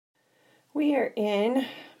We are in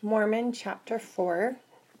Mormon chapter 4,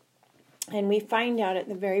 and we find out at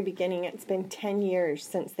the very beginning it's been 10 years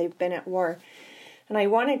since they've been at war. And I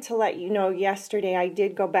wanted to let you know yesterday I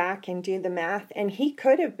did go back and do the math, and he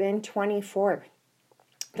could have been 24.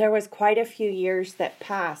 There was quite a few years that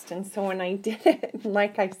passed, and so when I did it,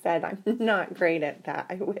 like I said, I'm not great at that.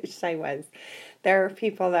 I wish I was. There are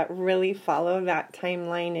people that really follow that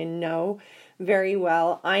timeline and know very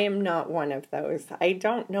well. I am not one of those. I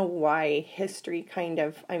don't know why history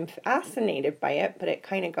I'm fascinated by it, but it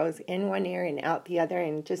kind of goes in one ear and out the other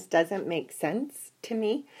and just doesn't make sense to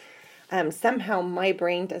me. Somehow my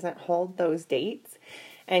brain doesn't hold those dates.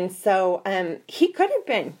 And so he could have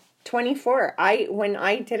been 24. When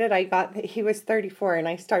I did it, I got that he was 34, and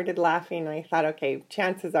I started laughing. And I thought, okay,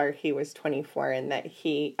 chances are he was 24, and that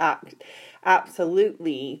he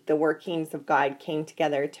absolutely, the workings of God came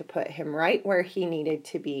together to put him right where he needed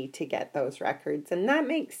to be to get those records. And that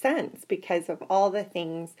makes sense because of all the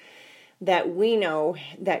things that we know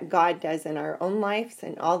that God does in our own lives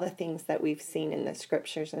and all the things that we've seen in the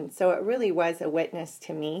scriptures. And so it really was a witness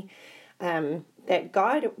to me that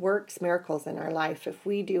God works miracles in our life. If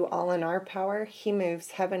we do all in our power, He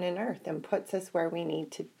moves heaven and earth and puts us where we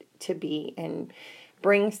need to be and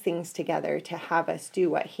brings things together to have us do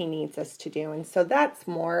what He needs us to do. And so that's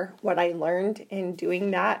more what I learned in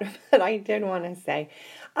doing that. But I did want to say,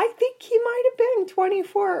 I think he might have been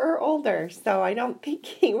 24 or older. So I don't think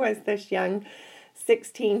he was this young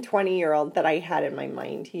 16, 20-year-old that I had in my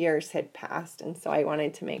mind. Years had passed. And so I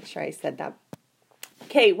wanted to make sure I said that.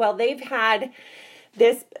 Okay, well, they've had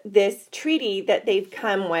this treaty that they've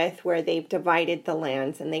come with where they've divided the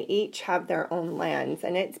lands, and they each have their own lands,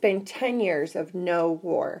 and it's been 10 years of no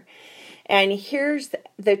war. And here's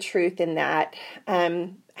the truth in that.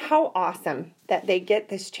 How awesome that they get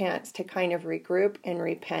this chance to kind of regroup and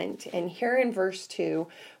repent. And here in verse 2,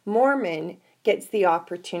 Mormon gets the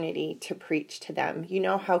opportunity to preach to them. You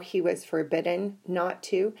know how he was forbidden not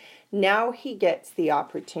to? Now he gets the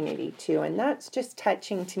opportunity to. And that's just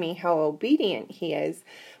touching to me how obedient he is,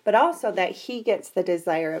 but also that he gets the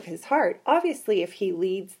desire of his heart. Obviously, if he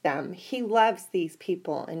leads them, he loves these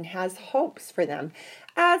people and has hopes for them,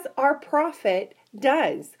 as our prophet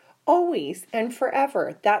does. Always and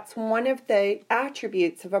forever. That's one of the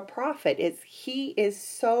attributes of a prophet, is he is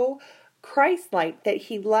so Christ-like that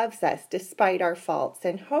he loves us despite our faults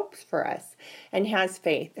and hopes for us and has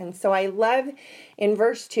faith. And so I love in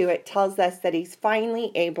verse 2, it tells us that he's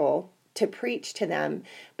finally able to preach to them,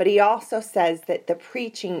 but he also says that the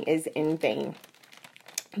preaching is in vain.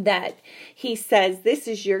 That he says, this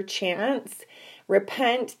is your chance.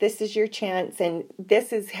 Repent, this is your chance, and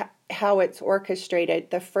this is how it's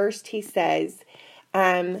orchestrated. The first he says,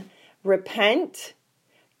 repent,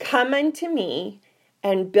 come unto me,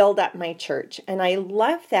 and build up my church. And I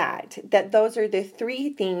love that those are the three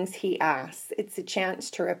things he asks. It's a chance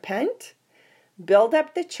to repent, build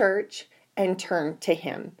up the church, and turn to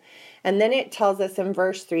him. And then it tells us in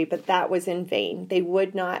verse 3, but that was in vain.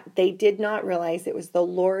 They did not realize it was the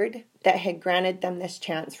Lord that had granted them this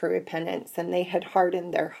chance for repentance, and they had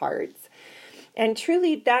hardened their hearts. And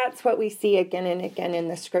truly, that's what we see again and again in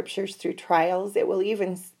the scriptures through trials. It will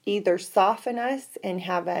either soften us and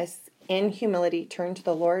have us in humility turn to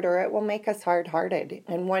the Lord, or it will make us hard-hearted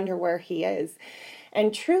and wonder where he is.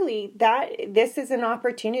 And truly, this is an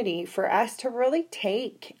opportunity for us to really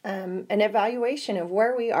take an evaluation of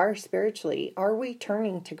where we are spiritually. Are we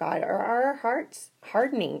turning to God, or are our hearts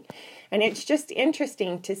hardening? And it's just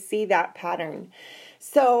interesting to see that pattern.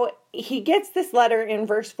 So he gets this letter in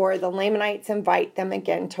verse 4. The Lamanites invite them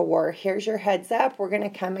again to war. Here's your heads up. We're going to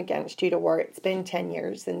come against you to war. It's been 10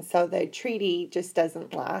 years. And so the treaty just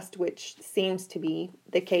doesn't last, which seems to be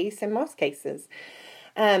the case in most cases.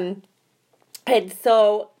 And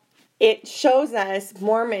so it shows us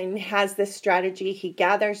Mormon has this strategy. He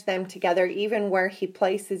gathers them together, even where he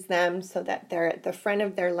places them so that they're at the front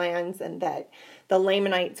of their lands and that the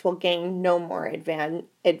Lamanites will gain no more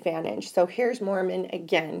advantage. So here's Mormon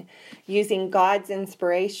again, using God's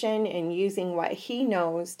inspiration and using what he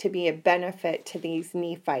knows to be a benefit to these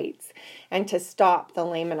Nephites and to stop the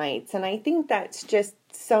Lamanites. And I think that's just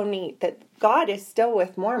so neat that God is still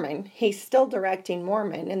with Mormon. He's still directing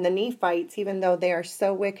Mormon. And the Nephites, even though they are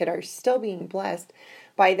so wicked, are still being blessed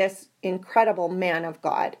by this incredible man of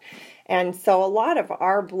God. And so a lot of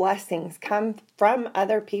our blessings come from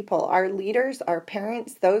other people, our leaders, our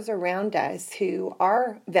parents, those around us who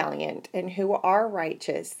are valiant and who are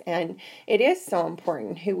righteous. And it is so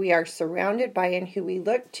important who we are surrounded by and who we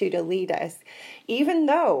look to lead us, even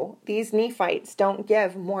though these Nephites don't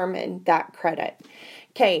give Mormon that credit.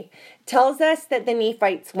 Okay, tells us that the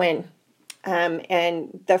Nephites win.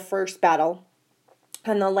 and the first battle.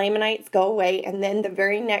 And the Lamanites go away, and then the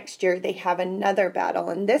very next year they have another battle.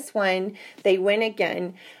 And this one, they win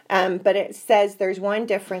again. But it says there's one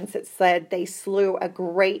difference. It said they slew a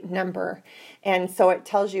great number. And so it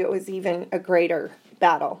tells you it was even a greater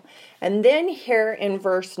battle. And then here in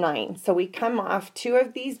verse 9, so we come off 2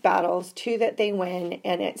 of these battles, 2 that they win,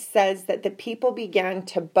 and it says that the people began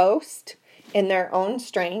to boast in their own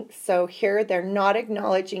strength. So here they're not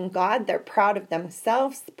acknowledging God. They're proud of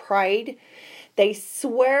themselves, pride. They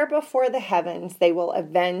swear before the heavens they will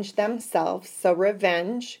avenge themselves, so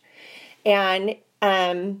revenge. And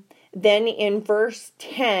then in verse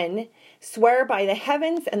 10, swear by the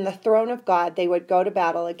heavens and the throne of God they would go to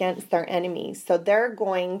battle against their enemies. So they're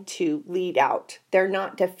going to lead out. They're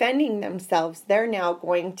not defending themselves. They're now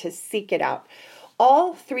going to seek it out.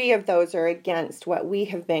 All 3 of those are against what we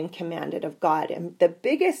have been commanded of God. And the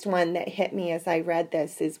biggest one that hit me as I read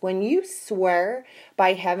this is when you swear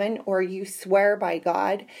by heaven or you swear by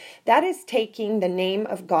God, that is taking the name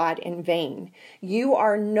of God in vain. You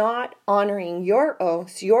are not honoring your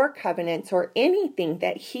oaths, your covenants, or anything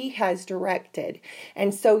that He has directed.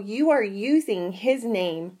 And so you are using His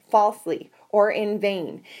name falsely or in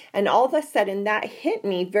vain. And all of a sudden that hit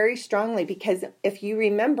me very strongly, because if you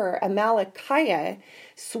remember, Amalickiah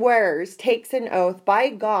swears, takes an oath by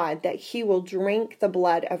God that he will drink the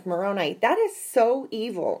blood of Moroni. That is so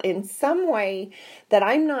evil in some way that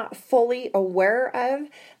I'm not fully aware of.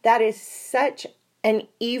 That is such an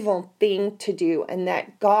evil thing to do, and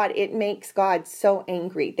that it makes God so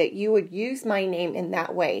angry that you would use my name in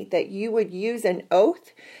that way, that you would use an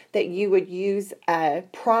oath, that you would use a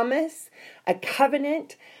promise, a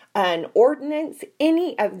covenant, an ordinance,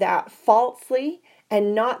 any of that falsely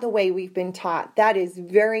and not the way we've been taught. That is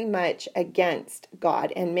very much against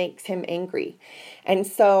God and makes Him angry. And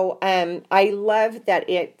so I love that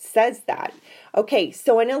it says that. Okay,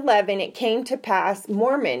 so in 11, it came to pass,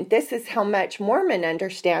 Mormon, this is how much Mormon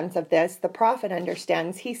understands of this, the prophet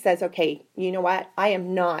understands. He says, okay, you know what? I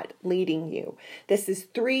am not leading you. This is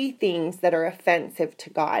 3 things that are offensive to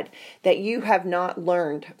God, that you have not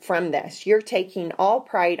learned from this. You're taking all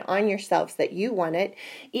pride on yourselves that you want it,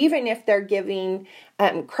 even if they're giving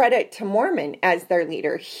credit to Mormon as their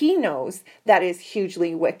leader. He knows that is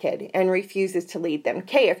hugely wicked and refuses to lead them.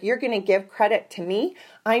 Okay, if you're going to give credit to me,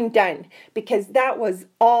 I'm done, because that was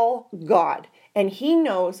all God, and He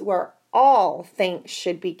knows where all thanks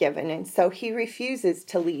should be given, and so He refuses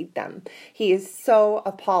to lead them. He is so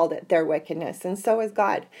appalled at their wickedness, and so is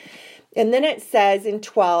God. And then it says in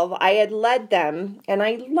 12, I had led them, and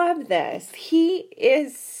I love this. He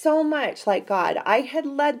is so much like God. I had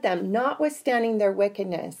led them, notwithstanding their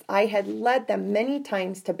wickedness. I had led them many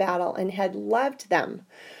times to battle and had loved them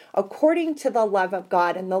according to the love of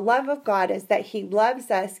God. And the love of God is that He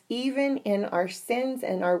loves us even in our sins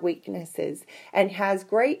and our weaknesses, and has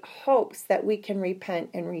great hopes that we can repent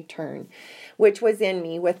and return, which was in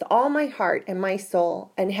me with all my heart and my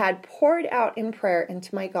soul, and had poured out in prayer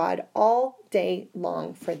into my God all day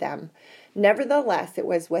long for them. Nevertheless, it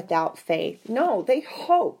was without faith. No, they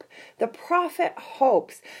hope. The prophet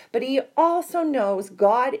hopes, but he also knows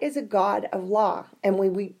God is a God of law. And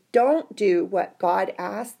when we don't do what God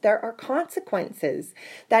asks, there are consequences.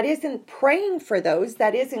 That isn't praying for those.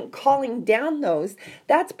 That isn't calling down those.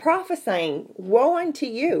 That's prophesying. Woe unto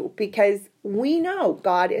you, because we know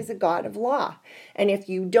God is a God of law. And if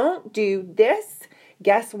you don't do this,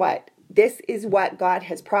 guess what? This is what God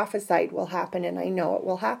has prophesied will happen, and I know it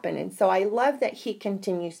will happen. And so I love that he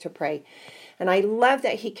continues to pray. And I love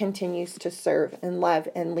that he continues to serve and love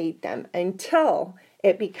and lead them until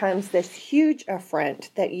it becomes this huge affront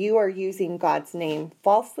that you are using God's name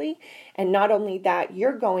falsely. And not only that,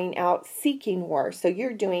 you're going out seeking war. So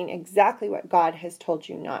you're doing exactly what God has told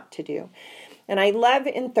you not to do. And I love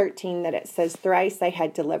in 13 that it says, thrice I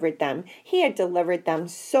had delivered them. He had delivered them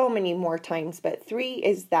so many more times, but 3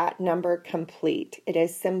 is that number complete. It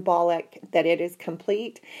is symbolic that it is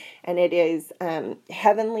complete, and it is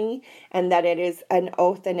heavenly, and that it is an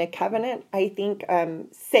oath and a covenant. I think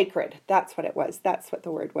sacred. That's what it was. That's what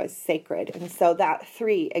the word was, sacred. And so that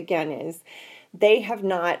 3 again is, they have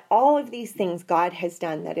not, all of these things God has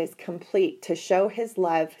done that is complete to show his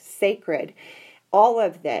love, sacred. All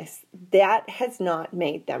of this, that has not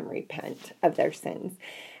made them repent of their sins.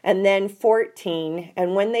 And then 14,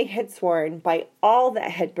 and when they had sworn by all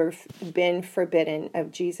that had been forbidden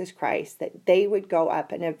of Jesus Christ, that they would go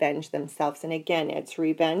up and avenge themselves. And again, it's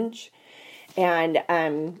revenge and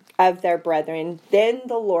of their brethren. Then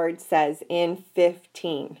the Lord says in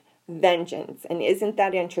 15, vengeance. And isn't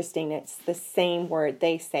that interesting? It's the same word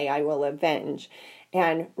they say, I will avenge.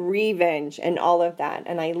 and revenge and all of that.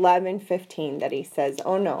 And I love in 15 that he says,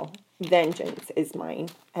 oh no, vengeance is mine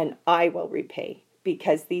and I will repay,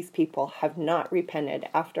 because these people have not repented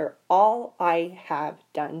after all I have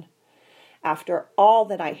done. After all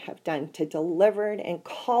that I have done to deliver and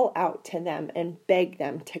call out to them and beg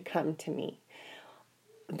them to come to me.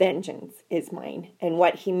 Vengeance is mine. And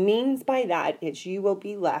what he means by that is you will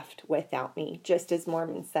be left without me. Just as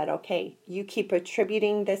Mormon said, okay, you keep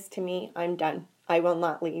attributing this to me, I'm done. I will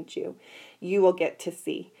not lead you. You will get to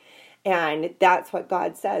see. And that's what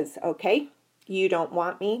God says, okay? You don't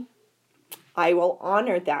want me. I will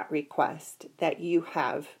honor that request that you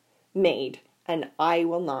have made, and I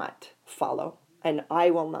will not follow, and I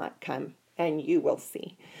will not come, and you will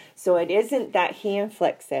see. So it isn't that he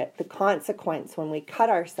inflicts it. The consequence when we cut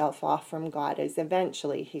ourselves off from God is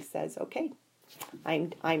eventually he says, okay,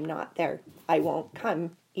 I'm not there. I won't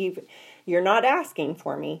come. Even you're not asking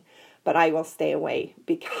for me, but I will stay away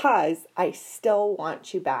because I still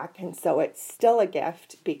want you back. And so it's still a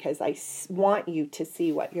gift because I want you to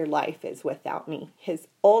see what your life is without me. His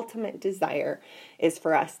ultimate desire is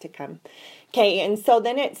for us to come. Okay, and so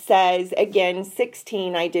then it says, again,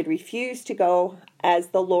 16, I did refuse to go as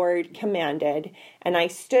the Lord commanded, and I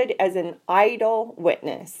stood as an idle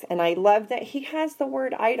witness. And I love that he has the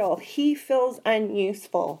word idle. He feels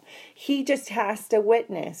unuseful. He just has to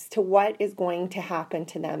witness to what is going to happen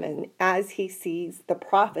to them. And as he sees the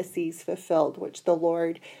prophecies fulfilled, which the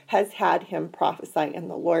Lord has had him prophesy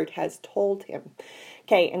and the Lord has told him.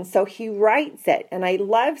 Okay, and so he writes it, and I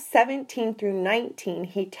love 17 through 19.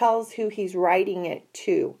 He tells who he's writing it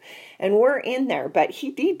to, and we're in there, but he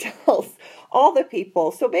details all the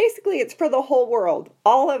people. So basically, it's for the whole world,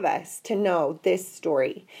 all of us, to know this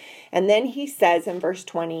story. And then he says in verse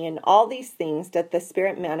 20, and all these things that the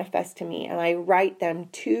Spirit manifest to me, and I write them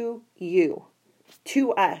to you,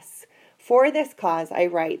 to us. For this cause I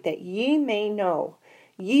write, that ye may know,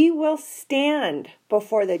 ye will stand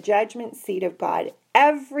before the judgment seat of God.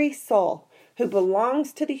 Every soul who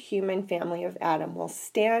belongs to the human family of Adam will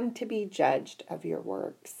stand to be judged of your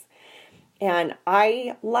works. And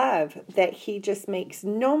I love that he just makes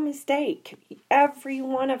no mistake. Every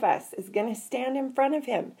one of us is going to stand in front of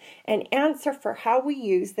him and answer for how we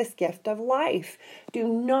use this gift of life. Do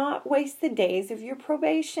not waste the days of your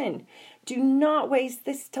probation. Do not waste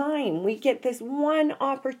this time. We get this one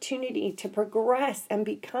opportunity to progress and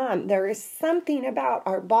become. There is something about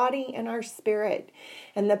our body and our spirit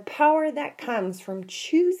and the power that comes from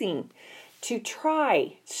choosing to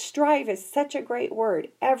strive is such a great word,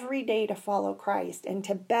 every day to follow Christ and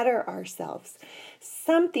to better ourselves.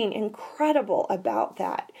 Something incredible about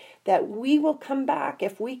that we will come back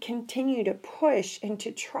if we continue to push and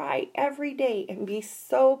to try every day and be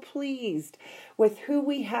so pleased with who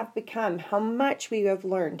we have become, how much we have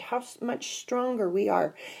learned, how much stronger we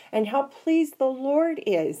are, and how pleased the Lord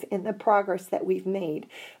is in the progress that we've made.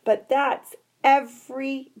 But that's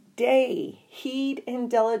every day, heed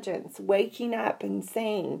and diligence, waking up and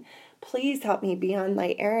saying, please help me be on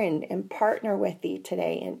my errand and partner with thee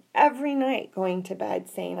today. And every night going to bed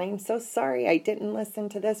saying, I'm so sorry I didn't listen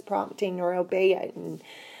to this prompting or obey it. And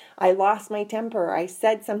I lost my temper. I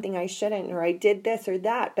said something I shouldn't, or I did this or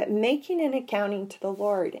that. But making an accounting to the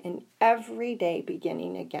Lord and every day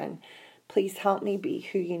beginning again. Please help me be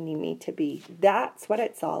who you need me to be. That's what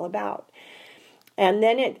it's all about. And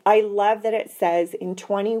then I love that it says in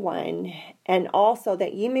 21, and also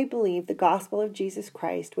that ye may believe the gospel of Jesus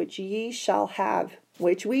Christ, which ye shall have,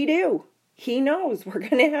 which we do. He knows we're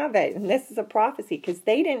going to have it. And this is a prophecy because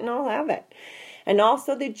they didn't all have it. And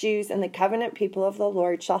also the Jews and the covenant people of the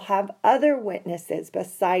Lord shall have other witnesses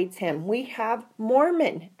besides him. We have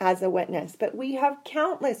Mormon as a witness, but we have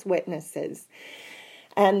countless witnesses.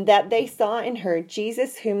 And that they saw and heard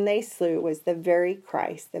Jesus whom they slew was the very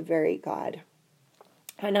Christ, the very God.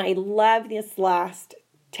 And I love this last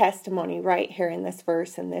testimony right here in this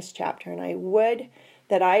verse, in this chapter. And I would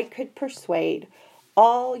that I could persuade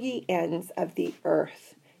all ye ends of the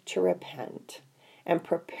earth to repent and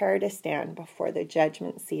prepare to stand before the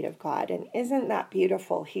judgment seat of God. And isn't that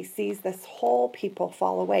beautiful? He sees this whole people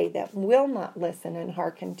fall away that will not listen and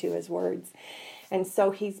hearken to his words. And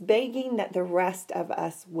so he's begging that the rest of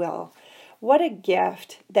us will. What a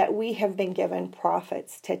gift that we have been given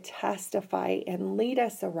prophets to testify and lead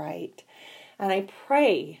us aright. And I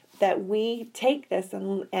pray that we take this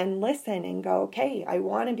and listen and go, okay, I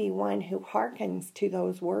want to be one who hearkens to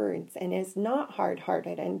those words and is not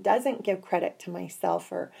hard-hearted and doesn't give credit to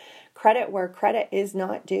myself or credit where credit is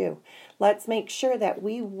not due. Let's make sure that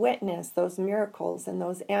we witness those miracles and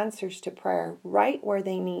those answers to prayer right where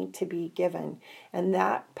they need to be given. And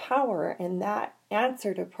that power and that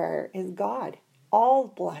answer to prayer is God. all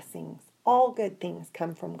blessings, all good things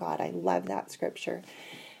come from God. I love that scripture.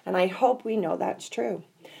 And I hope we know that's true.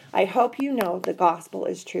 I hope you know the gospel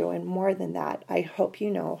is true. And more than that, I hope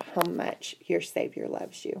you know how much your Savior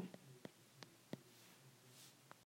loves you.